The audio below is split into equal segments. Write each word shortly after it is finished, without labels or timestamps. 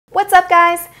What's up,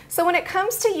 guys? So when it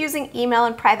comes to using email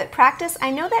in private practice, I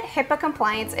know that HIPAA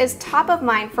compliance is top of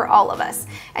mind for all of us,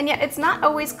 and yet it's not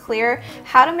always clear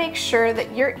how to make sure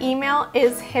that your email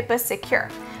is HIPAA secure.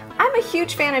 I'm a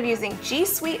huge fan of using G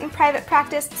Suite in private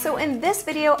practice, so in this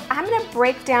video, I'm going to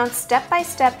break down step by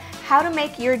step how to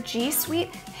make your G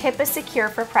Suite HIPAA secure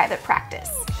for private practice.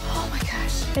 Oh my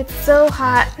gosh, it's so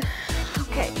hot.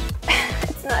 Okay,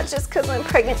 it's not just because I'm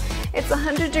pregnant. It's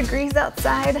 100 degrees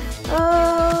outside.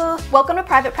 Oh. Welcome to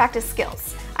Private Practice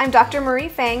Skills. I'm Dr. Marie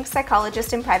Fang,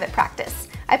 psychologist in private practice.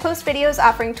 I post videos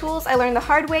offering tools I learned the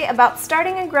hard way about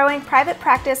starting and growing private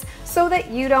practice so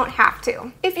that you don't have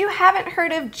to. If you haven't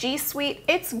heard of G Suite,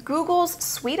 it's Google's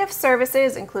suite of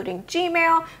services including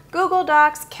Gmail, Google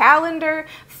Docs, Calendar,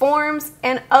 Forms,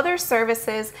 and other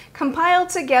services compiled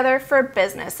together for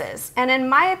businesses. And in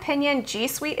my opinion, G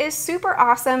Suite is super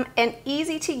awesome and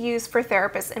easy to use for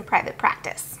therapists in private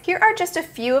practice. Here are just a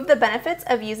few of the benefits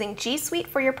of using G Suite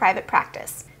for your private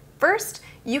practice. First,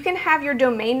 you can have your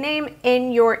domain name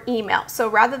in your email. So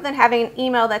rather than having an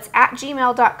email that's at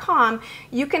gmail.com,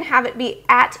 you can have it be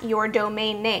at your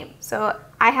domain name. So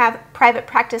I have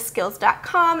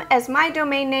PrivatePracticeSkills.com as my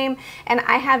domain name, and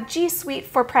I have G Suite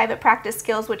for Private Practice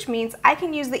Skills, which means I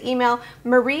can use the email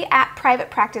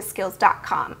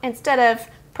marie@PrivatePracticeSkills.com instead of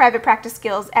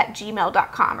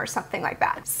PrivatePracticeSkills@gmail.com or something like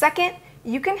that. Second,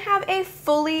 you can have a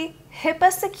fully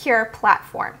HIPAA secure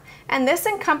platform. And this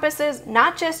encompasses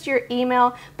not just your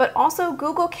email, but also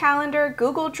Google Calendar,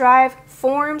 Google Drive,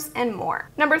 Forms, and more.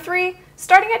 Number 3,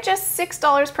 starting at just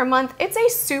 $6 per month, it's a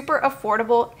super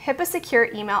affordable HIPAA secure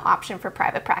email option for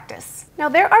private practice. Now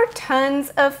there are tons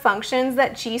of functions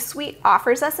that G Suite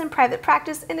offers us in private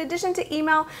practice in addition to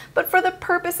email, but for the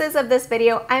purposes of this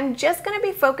video, I'm just going to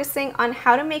be focusing on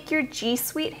how to make your G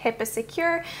Suite HIPAA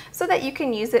secure so that you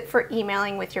can use it for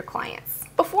emailing with your clients.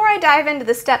 Before I dive into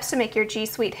the steps to make your G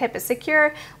Suite HIPAA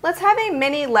secure, let's have a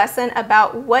mini lesson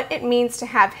about what it means to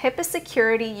have HIPAA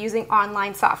security using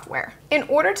online software. In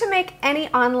order to make any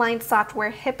online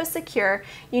software HIPAA secure,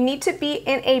 you need to be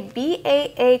in a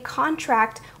BAA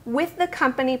contract with the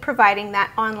company providing that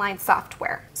online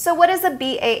software. So what is a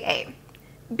BAA?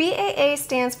 BAA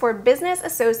stands for Business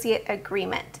Associate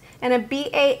Agreement. And a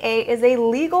BAA is a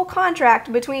legal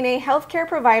contract between a healthcare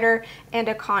provider and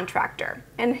a contractor.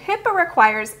 And HIPAA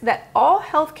requires that all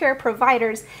healthcare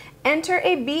providers enter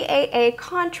a BAA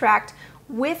contract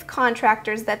with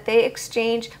contractors that they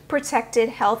exchange protected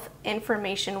health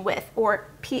information with, or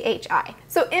PHI.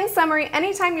 So in summary,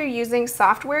 anytime you're using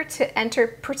software to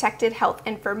enter protected health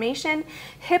information,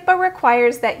 HIPAA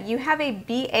requires that you have a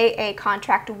BAA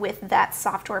contract with that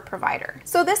software provider.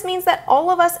 So this means that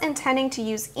all of us intending to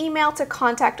use email to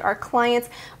contact our clients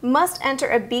must enter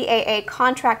a BAA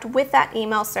contract with that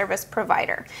email service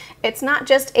provider. It's not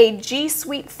just a G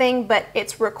Suite thing, but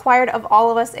it's required of all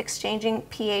of us exchanging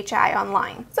PHI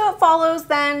online. So it follows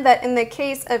then that in the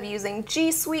case of using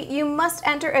G Suite, you must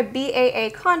enter a BAA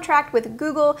contract with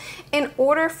Google in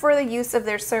order for the use of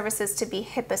their services to be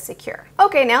HIPAA secure.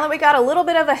 Okay, now that we got a little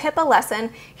bit of a HIPAA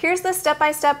lesson, here's the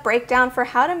step-by-step breakdown for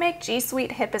how to make G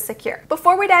Suite HIPAA secure.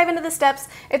 Before we dive into the steps,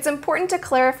 it's important to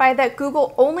clarify that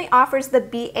Google only offers the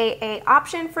BAA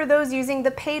option for those using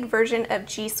the paid version of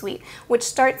G Suite, which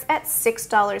starts at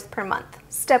 $6 per month.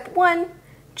 Step 1,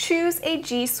 choose a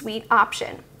G Suite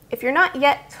option. If you're not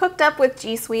yet hooked up with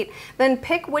G Suite, then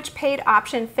pick which paid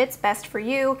option fits best for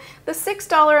you. The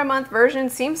 $6 a month version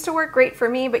seems to work great for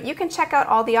me, but you can check out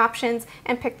all the options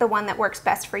and pick the one that works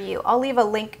best for you. I'll leave a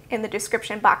link in the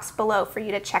description box below for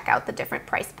you to check out the different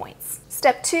price points.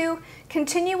 Step 2,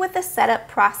 continue with the setup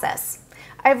process.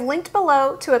 I've linked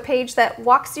below to a page that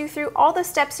walks you through all the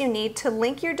steps you need to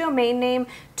link your domain name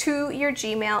to your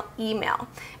Gmail email.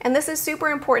 And this is super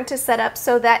important to set up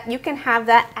so that you can have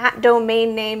that at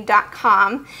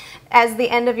domainname.com as the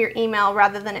end of your email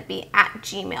rather than it be at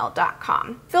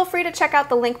gmail.com. Feel free to check out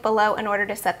the link below in order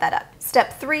to set that up.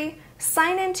 Step 3,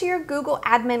 sign into your Google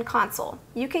admin console.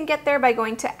 You can get there by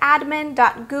going to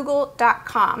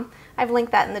admin.google.com. I've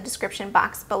linked that in the description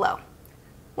box below.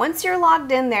 Once you're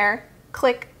logged in there,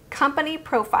 click Company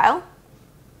Profile,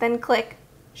 then click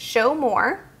Show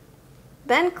More,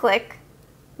 then click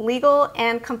Legal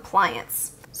and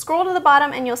Compliance. Scroll to the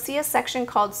bottom and you'll see a section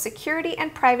called Security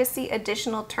and Privacy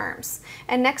Additional Terms.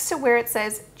 And next to where it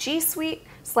says G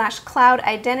Suite/Cloud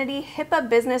Identity HIPAA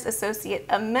Business Associate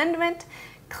Amendment,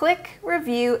 click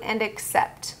Review and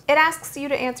Accept. It asks you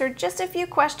to answer just a few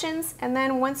questions, and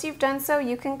then once you've done so,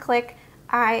 you can click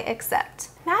I accept.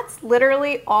 That's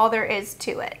literally all there is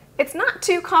to it. It's not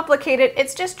too complicated,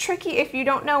 it's just tricky if you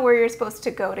don't know where you're supposed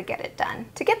to go to get it done.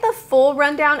 To get the full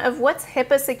rundown of what's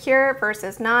HIPAA secure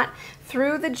versus not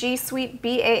through the G Suite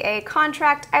BAA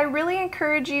contract, I really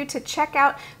encourage you to check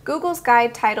out Google's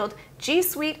guide titled G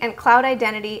Suite and Cloud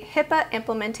Identity HIPAA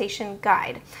Implementation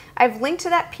Guide. I've linked to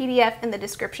that PDF in the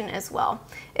description as well.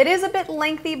 It is a bit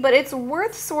lengthy, but it's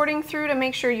worth sorting through to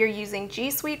make sure you're using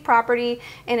G Suite property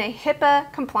in a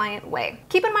HIPAA compliant way.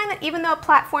 Keep in mind that even though a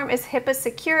platform is HIPAA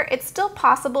secure, it's still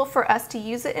possible for us to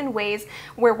use it in ways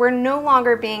where we're no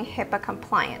longer being HIPAA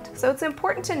compliant. So it's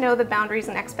important to know the boundaries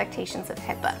and expectations of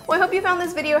HIPAA. Well, I hope you found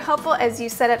this video helpful as you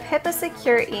set up HIPAA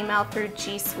secure email through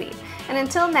G Suite. And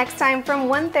until next time, from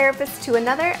one therapist to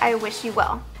another, I wish you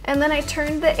well. And then I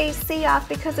turned the AC off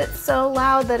because it's so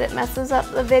loud that it messes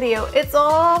up the video. It's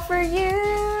all for you.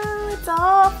 It's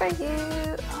all for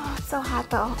you. Oh, it's so hot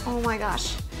though. Oh my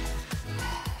gosh.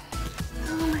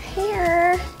 Oh, my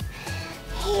hair.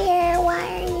 Hair,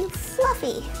 why are you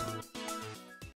fluffy?